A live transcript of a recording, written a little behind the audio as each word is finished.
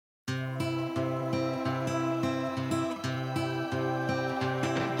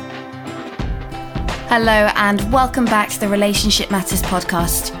Hello and welcome back to the Relationship Matters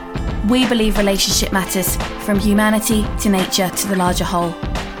podcast. We believe relationship matters from humanity to nature to the larger whole.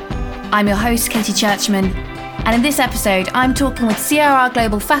 I'm your host, Katie Churchman, and in this episode, I'm talking with CRR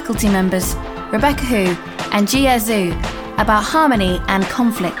Global faculty members Rebecca Hu and Jia Zhu about harmony and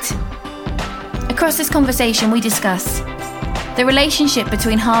conflict. Across this conversation, we discuss the relationship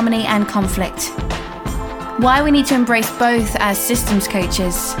between harmony and conflict, why we need to embrace both as systems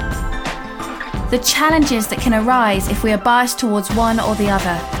coaches, the challenges that can arise if we are biased towards one or the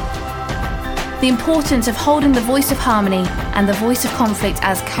other, the importance of holding the voice of harmony and the voice of conflict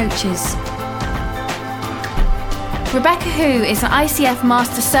as coaches. Rebecca Hu is an ICF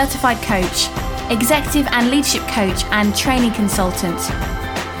Master Certified Coach, Executive and Leadership Coach and Training Consultant.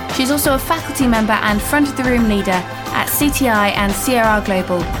 She's also a faculty member and front of the room leader at CTI and CRR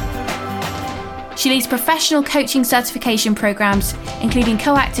Global. She leads professional coaching certification programs, including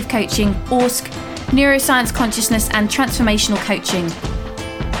coactive coaching, ORSC, neuroscience consciousness, and transformational coaching.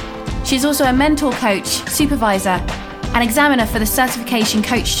 She's also a mentor coach, supervisor, and examiner for the certification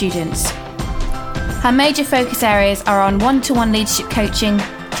coach students. Her major focus areas are on one-to-one leadership coaching,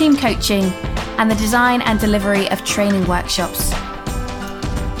 team coaching, and the design and delivery of training workshops.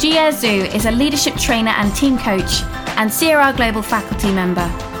 Jia Zhu is a leadership trainer and team coach and CRR Global faculty member.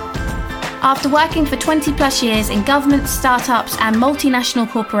 After working for 20 plus years in government, startups, and multinational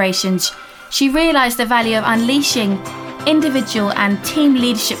corporations, she realised the value of unleashing individual and team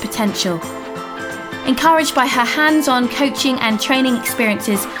leadership potential. Encouraged by her hands-on coaching and training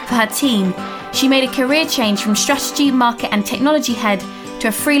experiences for her team, she made a career change from strategy, market, and technology head to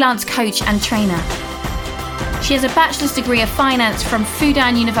a freelance coach and trainer. She has a bachelor's degree of finance from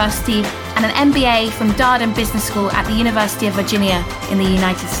Fudan University and an MBA from Darden Business School at the University of Virginia in the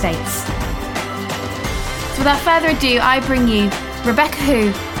United States. So without further ado, I bring you Rebecca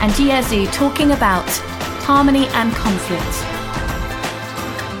Hu and Jia Zhu talking about harmony and conflict.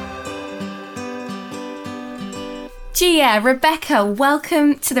 Jia, Rebecca,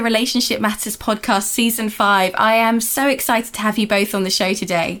 welcome to the Relationship Matters podcast, season 5. I am so excited to have you both on the show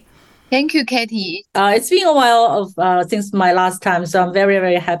today. Thank you, Katie. It's been a while since my last time, so I'm very,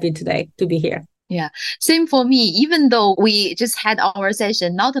 very happy today to be here. Yeah, same for me, even though we just had our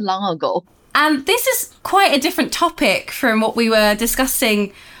session not long ago. And this is quite a different topic from what we were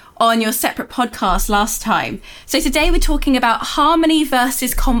discussing on your separate podcast last time. So today we're talking about harmony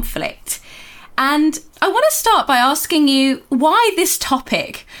versus conflict. And I want to start by asking you, why this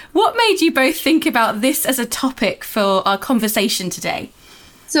topic? What made you both think about this as a topic for our conversation today?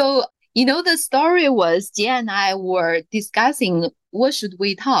 So, the story was Jia and I were discussing what should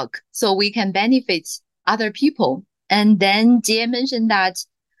we talk so we can benefit other people. And then Jia mentioned that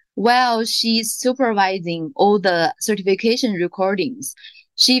while she's supervising all the certification recordings,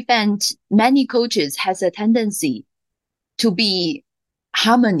 she found many coaches has a tendency to be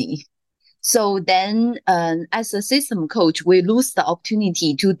harmony. So then as a system coach, we lose the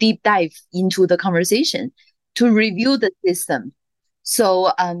opportunity to deep dive into the conversation, to review the system.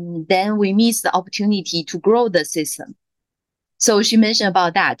 So then we miss the opportunity to grow the system. So she mentioned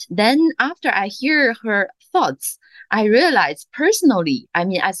about that. Then after I hear her thoughts, I realized personally,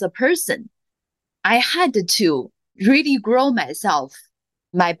 as a person, I had to really grow myself,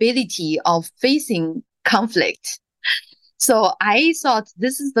 my ability of facing conflict. So I thought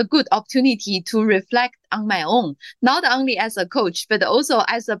this is the good opportunity to reflect on my own, not only as a coach, but also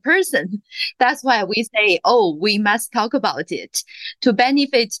as a person. That's why we say, we must talk about it to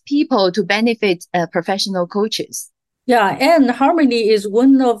benefit people, to benefit professional coaches. Yeah, and harmony is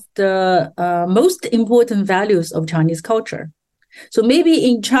one of the most important values of Chinese culture. So maybe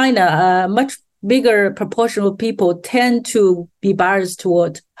in China, a much bigger proportion of people tend to be biased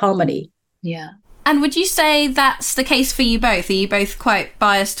toward harmony. Yeah. And would you say that's the case for you both? Are you both quite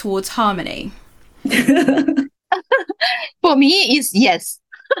biased towards harmony? For me, it's yes.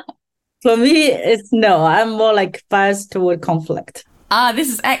 For me, it's no. I'm more like biased toward conflict.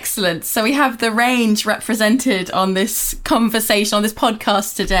 This is excellent. So we have the range represented on this conversation, on this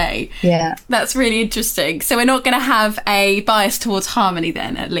podcast today. Yeah. That's really interesting. So we're not going to have a bias towards harmony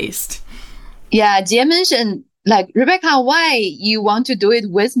then, at least. Yeah, Jia mentioned, Rebecca, why you want to do it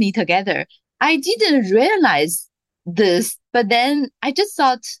with me together? I didn't realize this, but then I just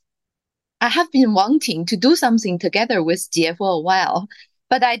thought I have been wanting to do something together with Jia for a while,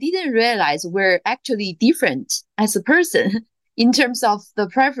 but I didn't realize we're actually different as a person in terms of the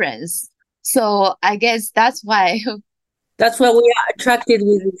preference. So I guess that's why. That's why we are attracted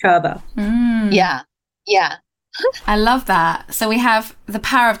with each other. Yeah. I love that. So we have the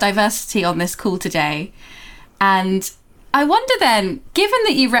power of diversity on this call today. And I wonder then, given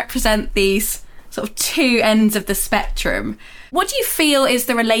that you represent these sort of two ends of the spectrum. What do you feel is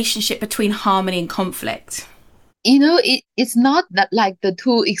the relationship between harmony and conflict? It's not that like the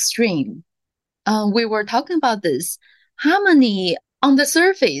two extreme. We were talking about this. Harmony on the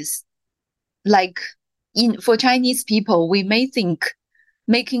surface, like for Chinese people, we may think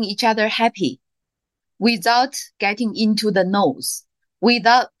making each other happy without getting into the no's,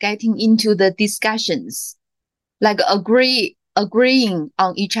 without getting into the discussions, like agreeing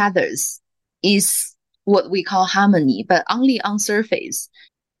on each other's is what we call harmony, but only on surface.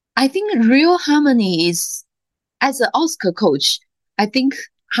 I think real harmony is, as an Oscar coach, I think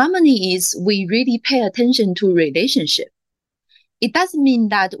harmony is we really pay attention to relationship. It doesn't mean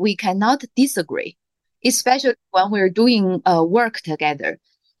that we cannot disagree, especially when we're doing work together.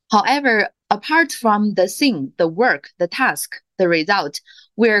 However, apart from the thing, the work, the task, the result,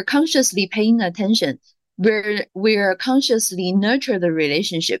 we're consciously paying attention. We're consciously nurture the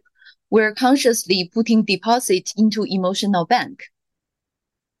relationship. We're consciously putting deposit into emotional bank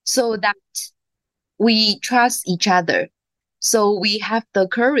so that we trust each other. So we have the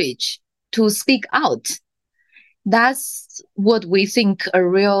courage to speak out. That's what we think a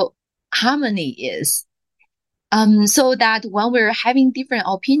real harmony is. So that when we're having different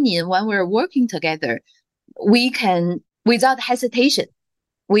opinion, when we're working together, we can, without hesitation,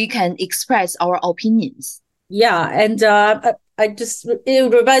 we can express our opinions. Yeah, and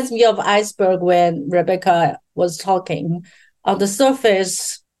it reminds me of iceberg when Rebecca was talking. On the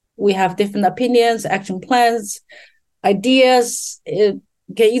surface, we have different opinions, action plans, ideas. It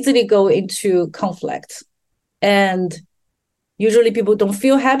can easily go into conflict. And usually people don't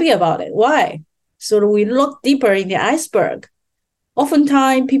feel happy about it. Why? So we look deeper in the iceberg.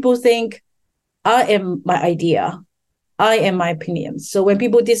 Oftentimes people think, I am my idea. I am my opinion. So when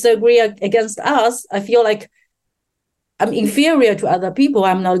people disagree against us, I feel like I'm inferior to other people.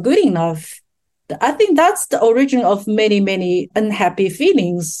 I'm not good enough. I think that's the origin of many, many unhappy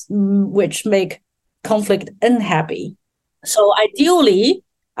feelings, which make conflict unhappy. So ideally,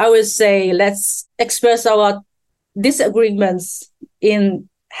 I would say let's express our disagreements in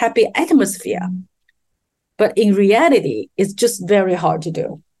happy atmosphere. But in reality, it's just very hard to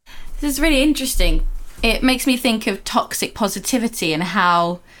do. This is really interesting. It makes me think of toxic positivity and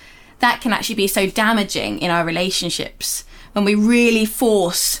how that can actually be so damaging in our relationships when we really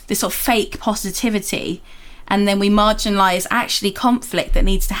force this sort of fake positivity and then we marginalise actually conflict that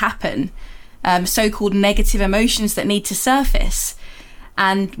needs to happen, so-called negative emotions that need to surface.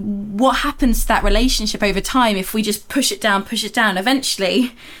 And what happens to that relationship over time if we just push it down?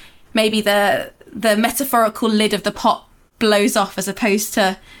 Eventually, maybe the metaphorical lid of the pot blows off as opposed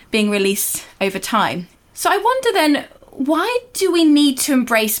to being released over time. So I wonder then, why do we need to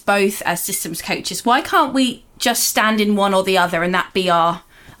embrace both as systems coaches? Why can't we just stand in one or the other and that be our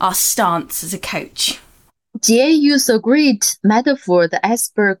stance as a coach? Jie used a great metaphor, the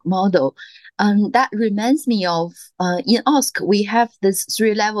iceberg model. That reminds me of, in OSC, we have these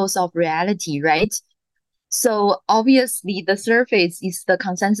 3 levels of reality, right? So obviously the surface is the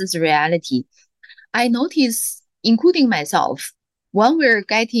consensus reality. I notice, including myself, when we're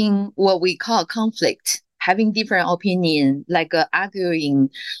getting what we call conflict, having different opinion, like arguing,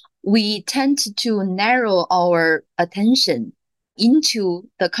 we tend to narrow our attention into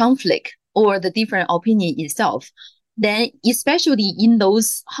the conflict or the different opinion itself. Then, especially in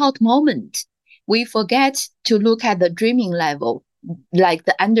those hot moments, we forget to look at the dreaming level, like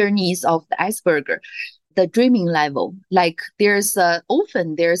the underneath of the iceberg, the dreaming level. Like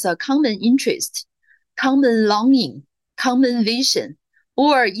often there's a common interest, common longing, common vision,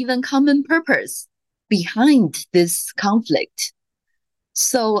 or even common purpose behind this conflict.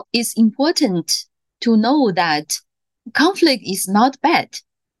 So it's important to know that conflict is not bad,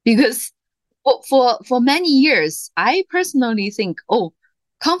 because for many years, I personally think,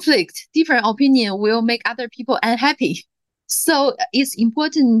 conflict, different opinion will make other people unhappy. So it's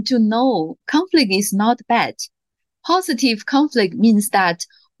important to know conflict is not bad. Positive conflict means that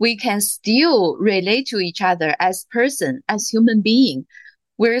we can still relate to each other as person, as human being.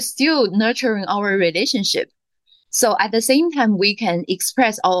 We're still nurturing our relationship. So at the same time, we can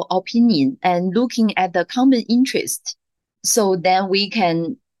express our opinion and looking at the common interest. So then we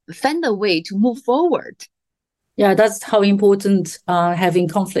can find a way to move forward. Yeah, that's how important having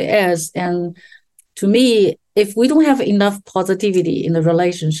conflict is. And to me, if we don't have enough positivity in the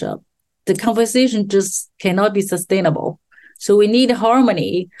relationship, the conversation just cannot be sustainable. So we need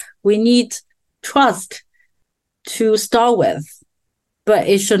harmony. We need trust to start with, but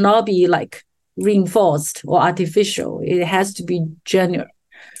it should not be like reinforced or artificial. It has to be genuine.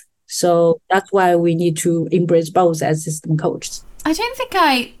 So that's why we need to embrace both as system coaches. I don't think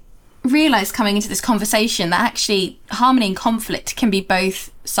I realised coming into this conversation that actually harmony and conflict can be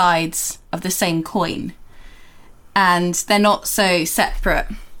both sides of the same coin, and they're not so separate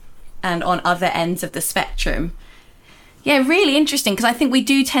and on other ends of the spectrum. Yeah, really interesting, because I think we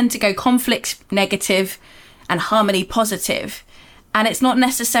do tend to go conflict negative and harmony positive, and it's not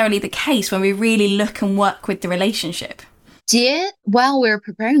necessarily the case when we really look and work with the relationship. Jie, while we're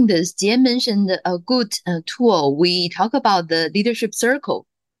preparing this, Jie mentioned a good tool. We talk about the leadership circle,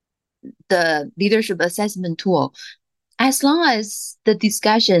 the leadership assessment tool. As long as the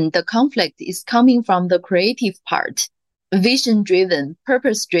discussion, the conflict is coming from the creative part, vision-driven,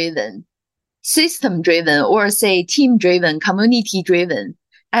 purpose-driven, system-driven, or say team-driven, community-driven,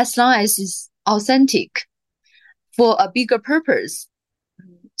 as long as it's authentic for a bigger purpose.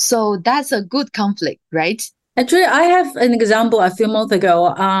 So that's a good conflict, right? Actually, I have an example a few months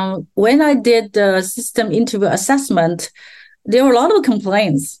ago. When I did the system interview assessment, there were a lot of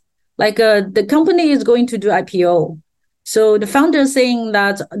complaints. Like the company is going to do IPO. So the founder is saying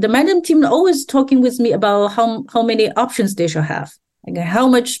that the management team always talking with me about how many options they should have, like how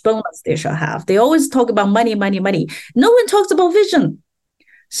much bonus they should have. They always talk about money, money, money. No one talks about vision.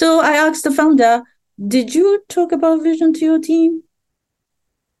 So I asked the founder, did you talk about vision to your team?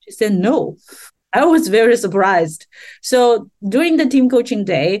 She said, no. I was very surprised. So during the team coaching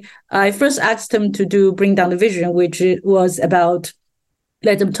day, I first asked them to bring down the vision, which was about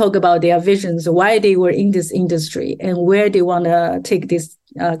let them talk about their visions, why they were in this industry and where they want to take this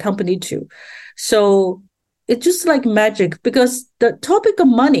company to. So it's just like magic, because the topic of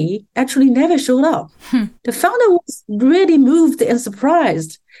money actually never showed up. The founder was really moved and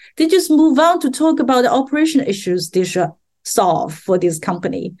surprised. They just move on to talk about the operation issues they should solve for this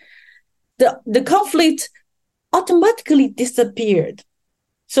company. The conflict automatically disappeared.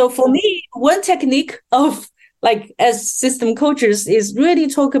 So for me, one technique of like as system coaches is really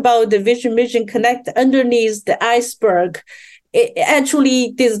talk about the vision connect underneath the iceberg. It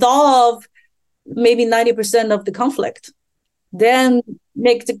actually dissolve maybe 90% of the conflict, then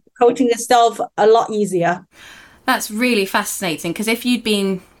make the coaching itself a lot easier. That's really fascinating, because if you'd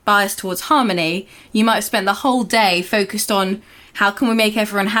been biased towards harmony, you might have spent the whole day focused on how can we make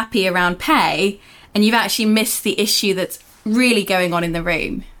everyone happy around pay, and you've actually missed the issue that's really going on in the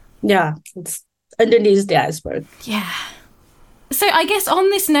room. Yeah, it's underneath the iceberg. Yeah. So I guess on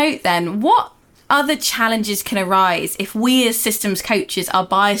this note then, what other challenges can arise if we as systems coaches are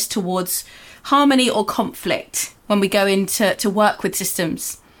biased towards harmony or conflict when we go into work with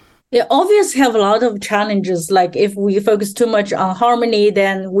systems? Yeah, obviously have a lot of challenges. Like if we focus too much on harmony,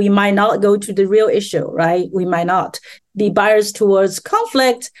 then we might not go to the real issue, right? We might not be biased towards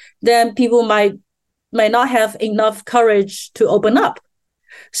conflict, then people might not have enough courage to open up.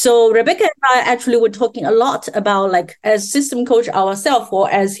 So Rebecca and I actually were talking a lot about, like, as system coach ourselves or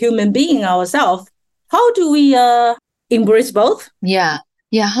as human being ourselves, how do we embrace both? Yeah.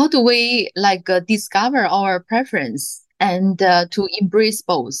 How do we discover our preference and to embrace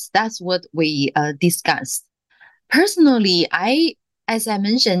both? That's what we discussed. Personally, as I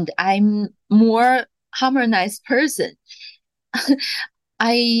mentioned, I'm more harmonized person.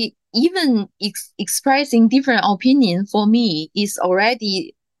 I even expressing different opinion for me is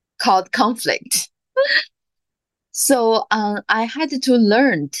already called conflict. So I had to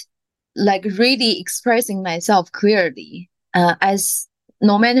learn really expressing myself clearly as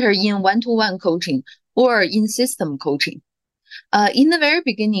no matter in one-to-one coaching or in system coaching. In the very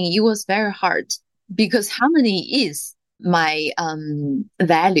beginning, it was very hard because harmony is my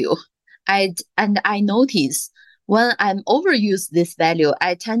value. I notice when I'm overuse this value,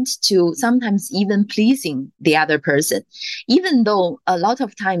 I tend to sometimes even pleasing the other person, even though a lot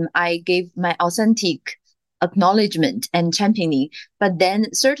of time I gave my authentic acknowledgement and championing, but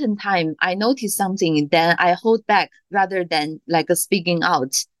then certain time I notice something, then I hold back rather than speaking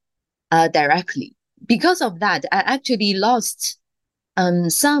out directly. Because of that, I actually lost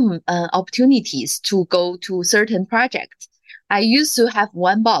some opportunities to go to certain projects. I used to have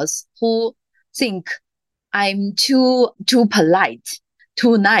one boss who think I'm too polite,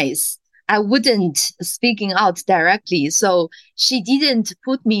 too nice. I wouldn't speaking out directly. So she didn't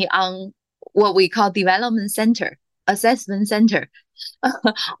put me on what we call development center, assessment center,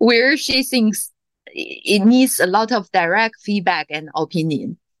 where she thinks it needs a lot of direct feedback and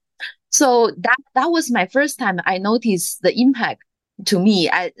opinion. So that was my first time I noticed the impact to me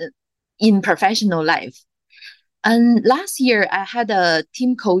in professional life. And last year I had a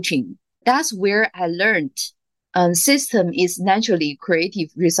team coaching. That's where I learned system is naturally creative,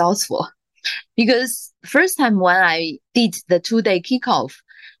 resourceful. Because first time when I did the 2-day kickoff,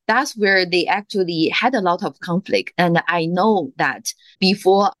 that's where they actually had a lot of conflict. And I know that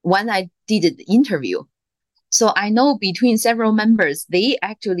before when I did the interview. So I know between several members, they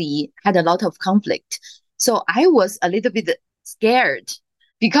actually had a lot of conflict. So I was a little bit scared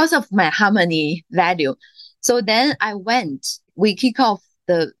because of my harmony value. So then we kick off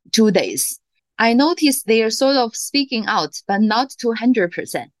the 2 days. I noticed they are sort of speaking out, but not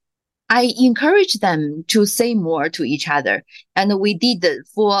 200%. I encourage them to say more to each other. And we did the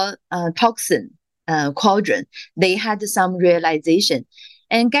 4 toxin quadrant. They had some realization.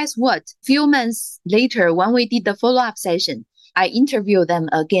 And guess what? Few months later, when we did the follow-up session, I interviewed them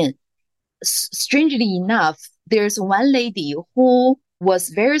again. Strangely enough, there's one lady who was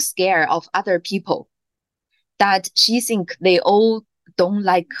very scared of other people, that she think they all don't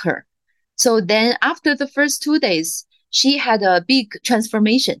like her. So then after the first 2 days, she had a big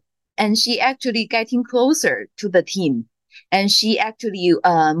transformation, and she actually getting closer to the team, and she actually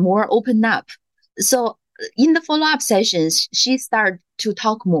more open up. So in the follow-up sessions, she started to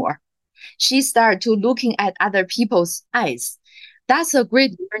talk more. She started to looking at other people's eyes. That's a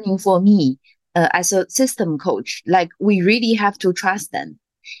great learning for me as a system coach. Like, we really have to trust them.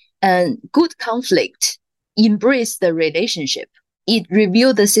 And good conflict, embrace the relationship. It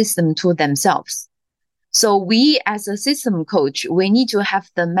reveal the system to themselves. So we as a system coach, we need to have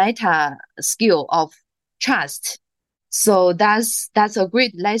the meta skill of trust. So that's a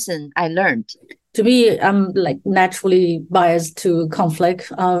great lesson I learned. To me, I'm like naturally biased to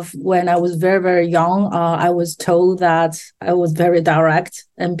conflict. When I was very, very young, I was told that I was very direct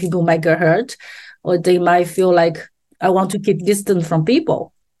and people might get hurt, or they might feel like I want to keep distance from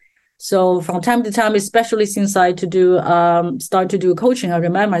people. So from time to time, especially since I start to do coaching, I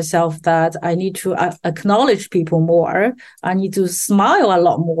remind myself that I need to acknowledge people more. I need to smile a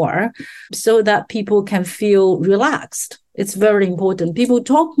lot more so that people can feel relaxed. It's very important. People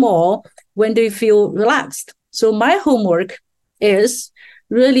talk more when they feel relaxed. So my homework is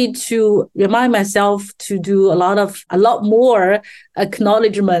really to remind myself to do a lot more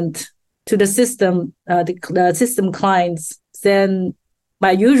acknowledgement to the system, the system clients than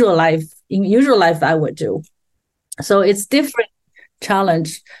in usual life I would do. So it's different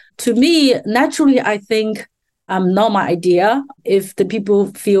challenge. To me, naturally, I think not my idea. If the people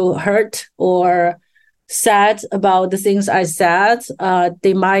feel hurt or sad about the things I said,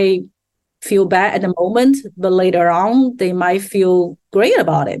 they might feel bad at the moment, but later on, they might feel great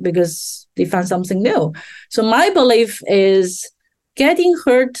about it because they found something new. So my belief is getting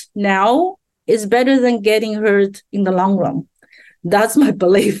hurt now is better than getting hurt in the long run. That's my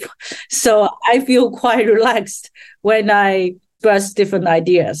belief. So I feel quite relaxed when I express different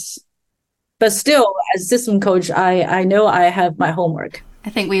ideas. But still, as system coach, I know I have my homework.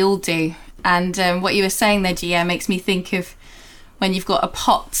 I think we all do. And what you were saying there, Gia, makes me think of when you've got a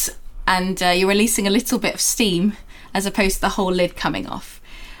pot and you're releasing a little bit of steam as opposed to the whole lid coming off.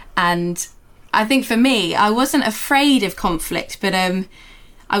 And I think for me, I wasn't afraid of conflict, but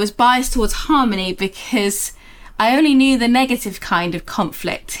I was biased towards harmony because I only knew the negative kind of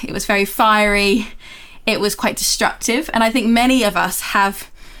conflict. It was very fiery. It was quite destructive. And I think many of us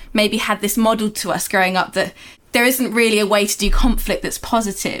have maybe had this modeled to us growing up that there isn't really a way to do conflict that's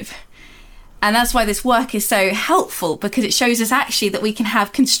positive. And that's why this work is so helpful, because it shows us actually that we can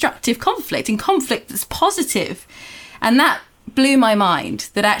have constructive conflict and conflict that's positive. And that blew my mind,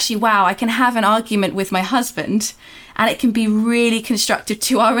 that actually, wow, I can have an argument with my husband and it can be really constructive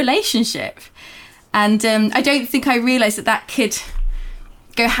to our relationship. And I don't think I realised that could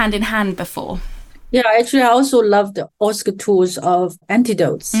go hand in hand before. Yeah, actually, I also love the Oscar tools of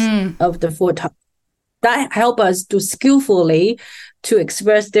antidotes of the 4 types. That help us to skillfully to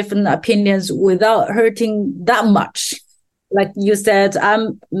express different opinions without hurting that much. Like you said,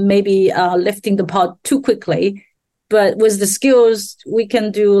 I'm maybe lifting the pot too quickly, but with the skills, we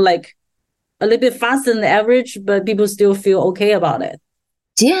can do like a little bit faster than the average, but people still feel okay about it.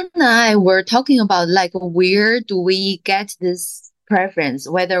 Jian and I were talking about like where do we get this preference,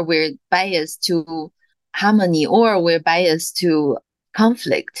 whether we're biased to harmony or we're biased to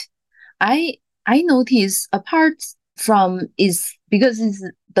conflict. I notice apart from is because it's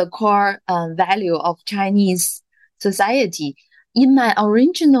the core value of Chinese society. In my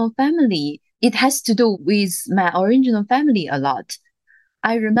original family, it has to do with my original family a lot.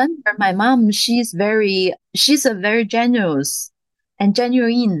 I remember my mom, she's a very generous and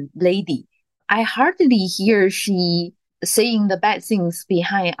genuine lady. I hardly hear she saying the bad things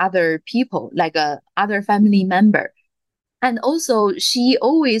behind other people, like other family member. And also she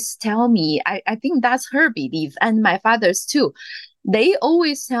always tell me, I think that's her belief and my father's too. They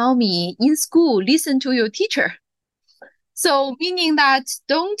always tell me in school, listen to your teacher. So meaning that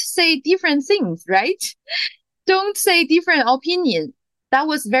don't say different things, right? Don't say different opinion. That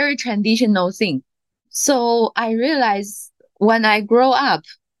was very traditional thing. So I realized when I grow up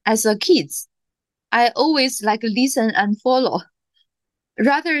as a kid, I always like listen and follow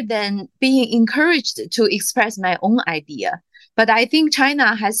rather than being encouraged to express my own idea. But I think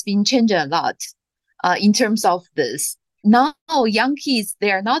China has been changed a lot in terms of this. Now, young kids,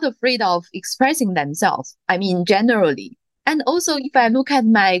 they are not afraid of expressing themselves. I mean, generally. And also, if I look at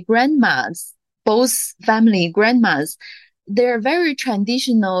my grandmas, both family grandmas, they're very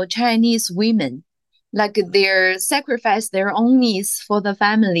traditional Chinese women. Like they sacrifice their own needs for the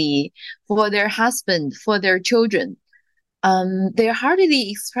family, for their husband, for their children. They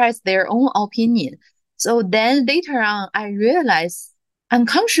hardly express their own opinion. So then later on, I realized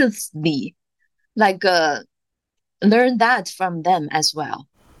unconsciously, like learn that from them as well.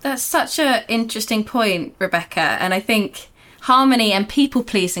 That's such an interesting point, Rebecca. And I think harmony and people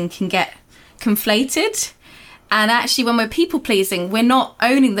pleasing can get conflated. And actually, when we're people pleasing, we're not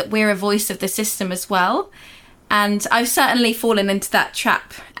owning that we're a voice of the system as well. And I've certainly fallen into that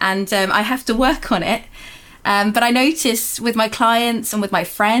trap, and I have to work on it. But I notice with my clients and with my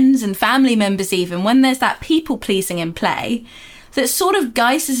friends and family members, even when there's that people pleasing in play, that sort of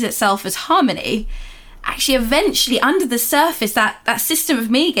guises itself as harmony. Actually, eventually, under the surface, that system of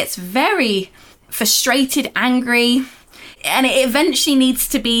me gets very frustrated, angry, and it eventually needs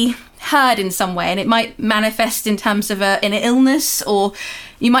to be heard in some way. And it might manifest in terms of an illness, or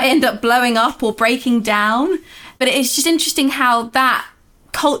you might end up blowing up or breaking down. But it's just interesting how that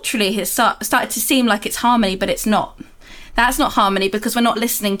culturally has started to seem like it's harmony, but it's not. That's not harmony because we're not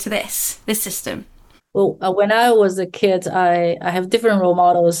listening to this system. Well, when I was a kid, I have different role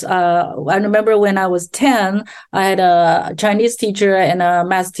models. I remember when I was 10, I had a Chinese teacher and a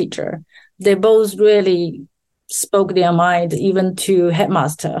math teacher. They both really spoke their mind, even to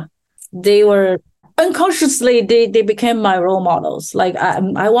headmaster. They were unconsciously, they became my role models. Like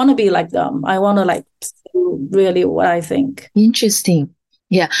I want to be like them. I want to do really what I think. Interesting.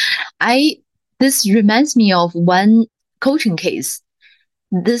 Yeah. This reminds me of one coaching case.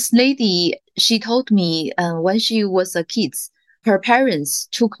 This lady, she told me when she was a kid, her parents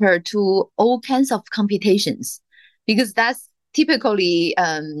took her to all kinds of competitions because that's typically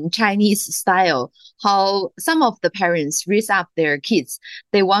Chinese style, how some of the parents raise up their kids.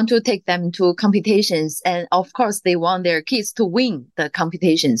 They want to take them to competitions, and of course, they want their kids to win the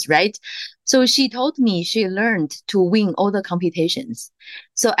competitions, right? So she told me she learned to win all the competitions.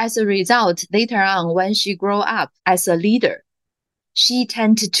 So as a result, later on, when she grew up as a leader, she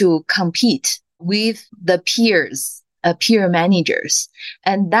tended to compete with the peers, peer managers,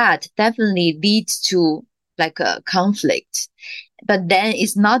 and that definitely leads to like a conflict. But then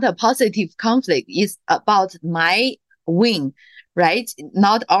it's not a positive conflict. It's about my win, right?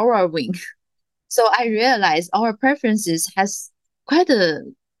 Not our win. So I realized our preferences has quite a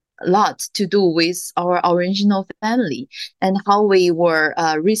lot to do with our original family and how we were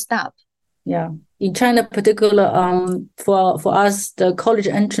raised up. Yeah. In China, particular, for us, the college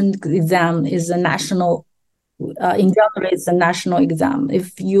entrance exam is a national. In general, it's a national exam.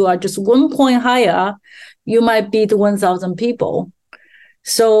 If you are just 1 point higher, you might beat 1,000 people.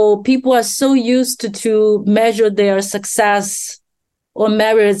 So people are so used to measure their success or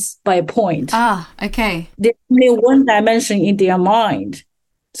merits by a point. Okay. There's only one dimension in their mind.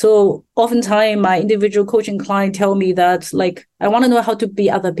 So oftentimes my individual coaching client tell me that, I want to know how to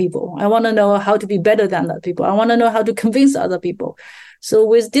be other people. I want to know how to be better than other people. I want to know how to convince other people. So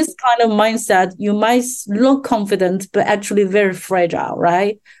with this kind of mindset, you might look confident, but actually very fragile,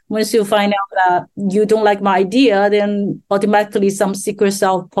 right? Once you find out that you don't like my idea, then automatically some secret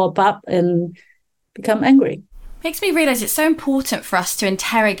self pop up and become angry. Makes me realize it's so important for us to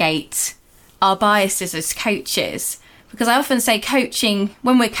interrogate our biases as coaches. Because I often say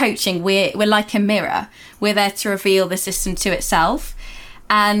when we're coaching, we're like a mirror. We're there to reveal the system to itself.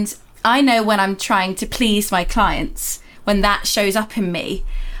 And I know when I'm trying to please my clients, when that shows up in me,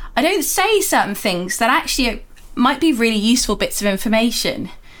 I don't say certain things that actually might be really useful bits of information.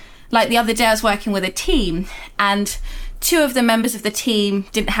 Like the other day I was working with a team and 2 of the members of the team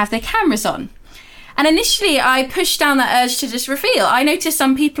didn't have their cameras on. And initially I pushed down that urge to just reveal. I noticed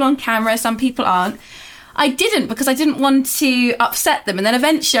some people on camera, some people aren't. I didn't because I didn't want to upset them. And then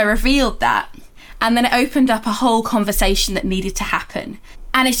eventually I revealed that. And then it opened up a whole conversation that needed to happen.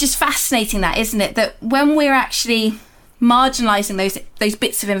 And it's just fascinating that, isn't it? That when we're actually marginalizing those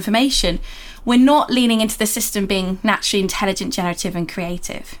bits of information, we're not leaning into the system being naturally intelligent, generative and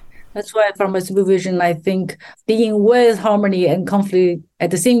creative. That's why from a supervision, I think being with harmony and conflict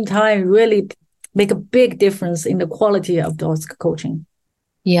at the same time really make a big difference in the quality of those coaching.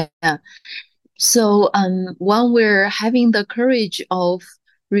 Yeah. So when we're having the courage of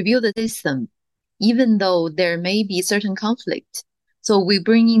review the system, even though there may be certain conflict, so we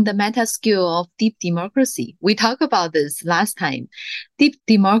bring in the meta skill of deep democracy. We talked about this last time. Deep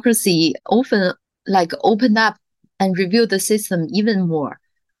democracy often like open up and review the system even more.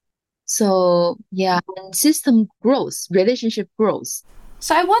 So yeah, and system grows, relationship grows.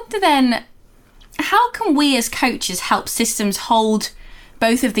 So I wonder then, how can we as coaches help systems hold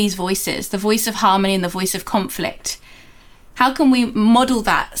both of these voices, the voice of harmony and the voice of conflict? How can we model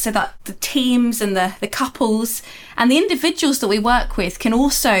that so that the teams and the couples and the individuals that we work with can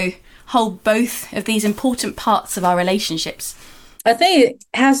also hold both of these important parts of our relationships? I think it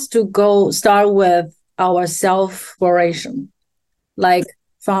has to start with our self-exploration. Like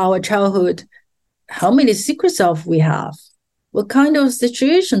from our childhood, how many secret self we have? What kind of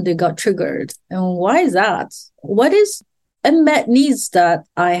situation they got triggered? And why is that? What is unmet needs that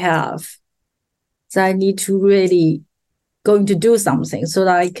I have that I need to really going to do something so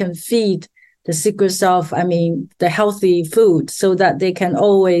that I can feed the secret self, the healthy food, so that they can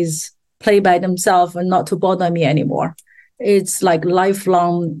always play by themselves and not to bother me anymore. It's like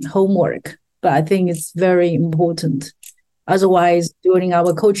lifelong homework, but I think it's very important. Otherwise, during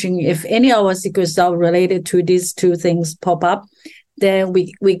our coaching, if any of our secret self related to these two things pop up, then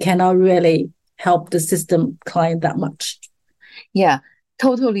we cannot really help the system client that much. Yeah,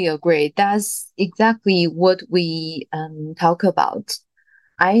 totally agree. That's exactly what we talk about.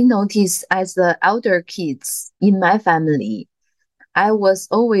 I noticed as the elder kids in my family, I was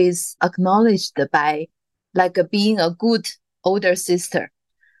always acknowledged by like being a good older sister,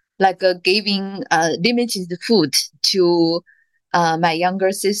 like giving limited food to my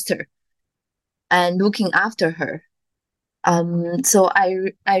younger sister and looking after her. So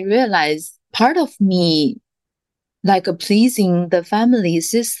I realized part of me like pleasing the family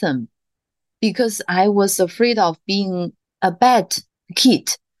system because I was afraid of being a bad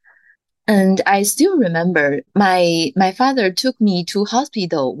kid. And I still remember my father took me to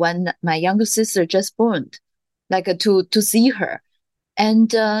hospital when my younger sister just born, like to see her.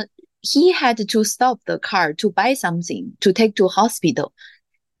 And he had to stop the car to buy something to take to hospital.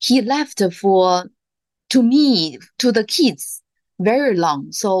 He left to me, to the kids, very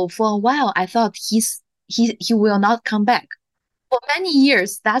long. So for a while, I thought he will not come back. For many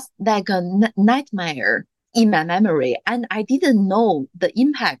years, that's like a nightmare in my memory. And I didn't know the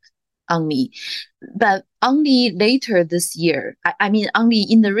impact on me. But only later this year, only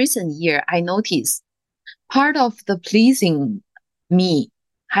in the recent year, I noticed part of the pleasing me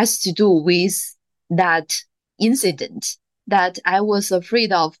has to do with that incident that I was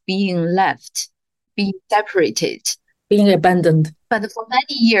afraid of being left, being separated, being abandoned. But for many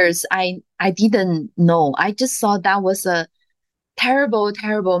years, I didn't know. I just thought that was a terrible,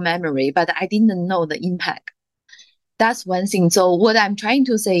 terrible memory, but I didn't know the impact. That's one thing. So what I'm trying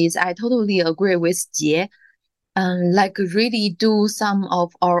to say is I totally agree with Jie. Like really do some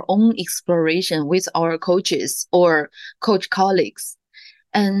of our own exploration with our coaches or coach colleagues.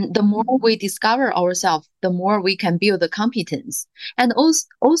 And the more we discover ourselves, the more we can build the competence. And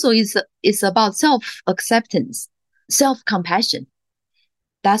also it's about self-acceptance, self-compassion.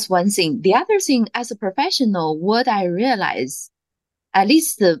 That's one thing. The other thing, as a professional, what I realize, at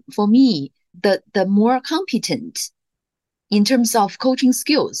least for me, the more competent in terms of coaching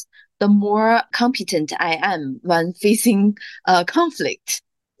skills, the more competent I am when facing conflict.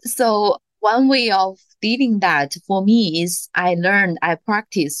 So one way of dealing that for me is I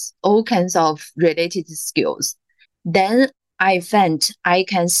practice all kinds of related skills. Then I find I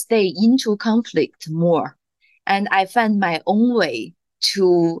can stay into conflict more. And I find my own way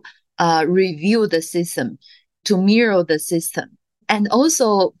to review the system, to mirror the system. And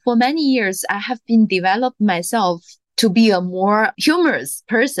also for many years, I have been developed myself to be a more humorous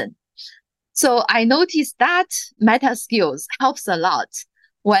person. So I noticed that meta skills helps a lot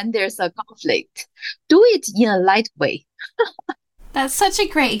when there's a conflict. Do it in a light way. That's such a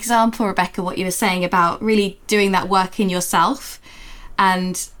great example, Rebecca, what you were saying about really doing that work in yourself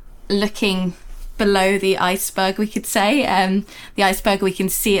and looking below the iceberg, we could say, the iceberg we can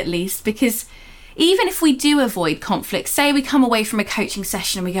see at least, because even if we do avoid conflict, say we come away from a coaching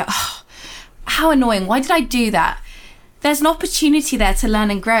session and we go, oh, how annoying, why did I do that? There's an opportunity there to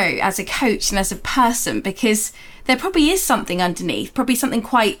learn and grow as a coach and as a person, because there probably is something underneath, probably something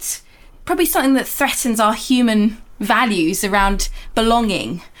that threatens our human values around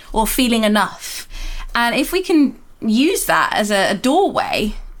belonging or feeling enough. And if we can use that as a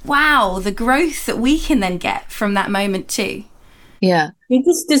doorway, wow, the growth that we can then get from that moment too. Yeah. You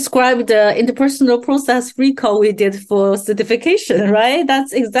just described the interpersonal process recall we did for certification, right?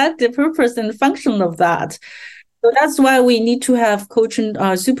 That's exactly the purpose and function of that. So that's why we need to have coaching,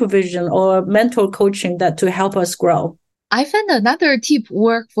 supervision or mentor coaching that to help us grow. I find another tip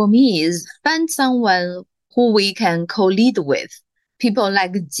work for me is find someone who we can co-lead with. People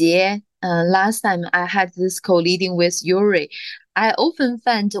like Jie. Last time I had this co-leading with Yuri. I often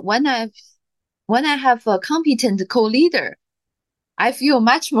find when I have a competent co-leader, I feel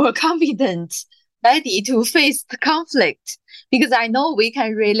much more confident, ready to face the conflict because I know we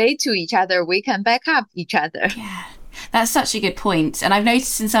can relate to each other. We can back up each other. Yeah, that's such a good point. And I've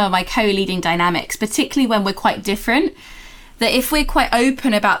noticed in some of my co-leading dynamics, particularly when we're quite different, that if we're quite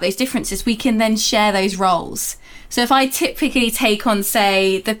open about those differences, we can then share those roles. So if I typically take on,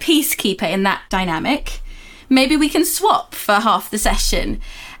 say, the peacekeeper in that dynamic, maybe we can swap for half the session.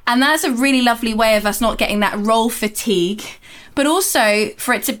 And that's a really lovely way of us not getting that role fatigue, but also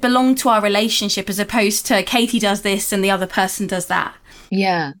for it to belong to our relationship as opposed to Katie does this and the other person does that.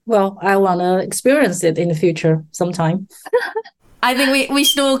 Yeah. Well, I want to experience it in the future sometime. I think we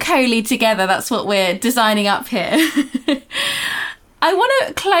should all co-lead together. That's what we're designing up here. I want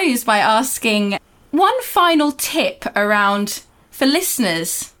to close by asking one final tip around for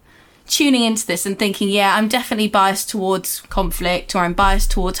listeners tuning into this and thinking, yeah, I'm definitely biased towards conflict or I'm biased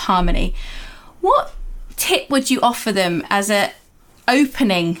towards harmony. What tip would you offer them as a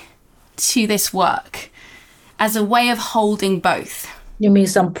opening to this work, as a way of holding both? You mean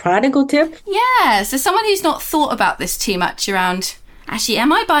some practical tip? Yeah, so someone who's not thought about this too much around, actually,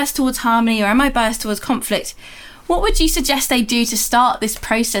 am I biased towards harmony or am I biased towards conflict? What would you suggest they do to start this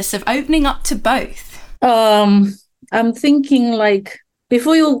process of opening up to both? I'm thinking like,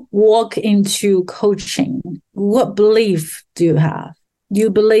 before you walk into coaching, what belief do you have? Do you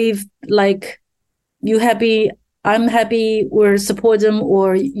believe like you happy, I'm happy, or support them,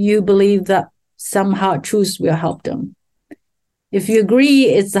 or you believe that some hard truths will help them? If you agree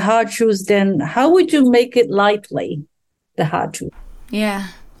it's the hard truth, then how would you make it lightly, the hard truth? Yeah,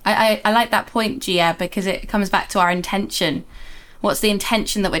 I like that point, Gia, because it comes back to our intention. What's the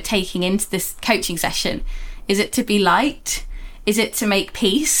intention that we're taking into this coaching session? Is it to be light? Is it to make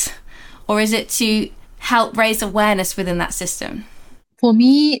peace? Or is it to help raise awareness within that system? For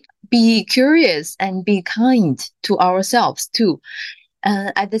me, be curious and be kind to ourselves too.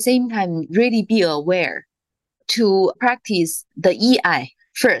 At the same time, really be aware. To practice the EI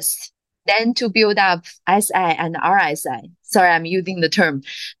first, then to build up SI and RSI. Sorry, I'm using the term.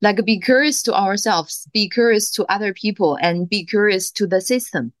 Like be curious to ourselves, be curious to other people, and be curious to the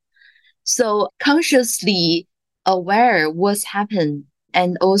system. So consciously aware what's happened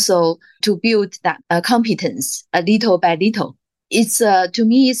and also to build that competence little by little. It's to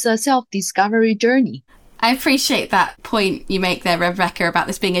me, it's a self-discovery journey. I appreciate that point you make there, Rebecca, about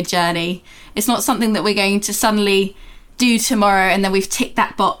this being a journey. It's not something that we're going to suddenly do tomorrow and then we've ticked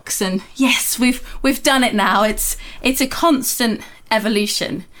that box and yes, we've done it now. It's a constant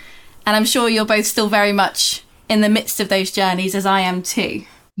evolution. And I'm sure you're both still very much in the midst of those journeys, as I am too.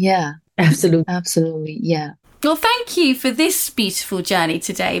 Yeah, absolutely. Yeah. Well, thank you for this beautiful journey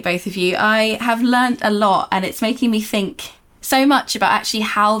today, both of you. I have learned a lot and it's making me think so much about actually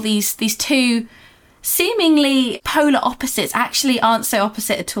how these two seemingly polar opposites actually aren't so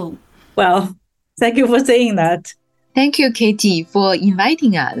opposite at all. Well, thank you for saying that. Thank you, Katie, for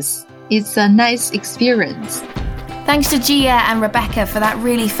inviting us. It's a nice experience. Thanks to Gia and Rebecca for that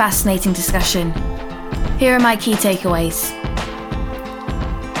really fascinating discussion. Here are my key takeaways.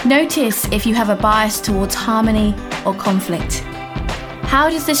 Notice if you have a bias towards harmony or conflict. How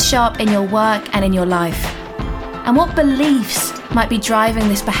does this show up in your work and in your life? And what beliefs might be driving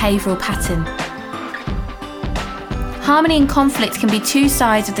this behavioural pattern? Harmony and conflict can be two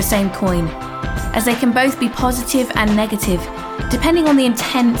sides of the same coin, as they can both be positive and negative, depending on the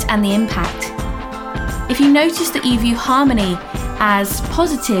intent and the impact. If you notice that you view harmony as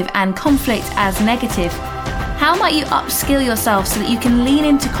positive and conflict as negative, how might you upskill yourself so that you can lean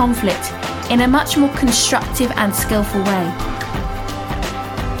into conflict in a much more constructive and skillful way?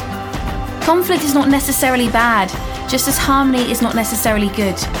 Conflict is not necessarily bad, just as harmony is not necessarily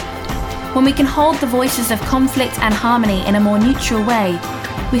good. When we can hold the voices of conflict and harmony in a more neutral way,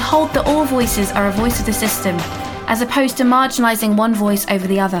 we hold that all voices are a voice of the system, as opposed to marginalising one voice over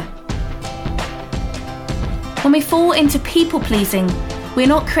the other. When we fall into people-pleasing, we're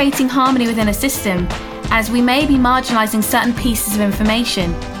not creating harmony within a system, as we may be marginalising certain pieces of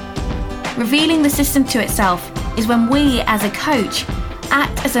information. Revealing the system to itself is when we, as a coach,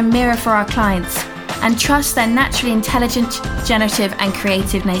 act as a mirror for our clients and trust their naturally intelligent, generative and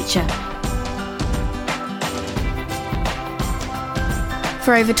creative nature.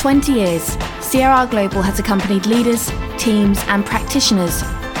 For over 20 years, CRR Global has accompanied leaders, teams, and practitioners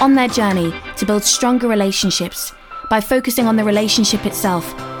on their journey to build stronger relationships by focusing on the relationship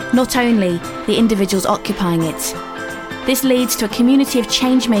itself, not only the individuals occupying it. This leads to a community of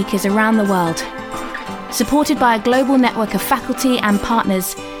change makers around the world. Supported by a global network of faculty and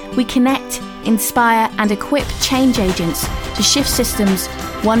partners, we connect, inspire, and equip change agents to shift systems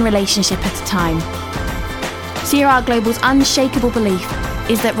one relationship at a time. CRR Global's unshakable belief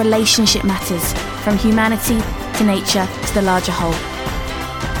is that relationship matters, from humanity to nature to the larger whole.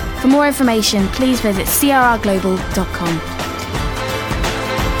 For more information, please visit crglobal.com.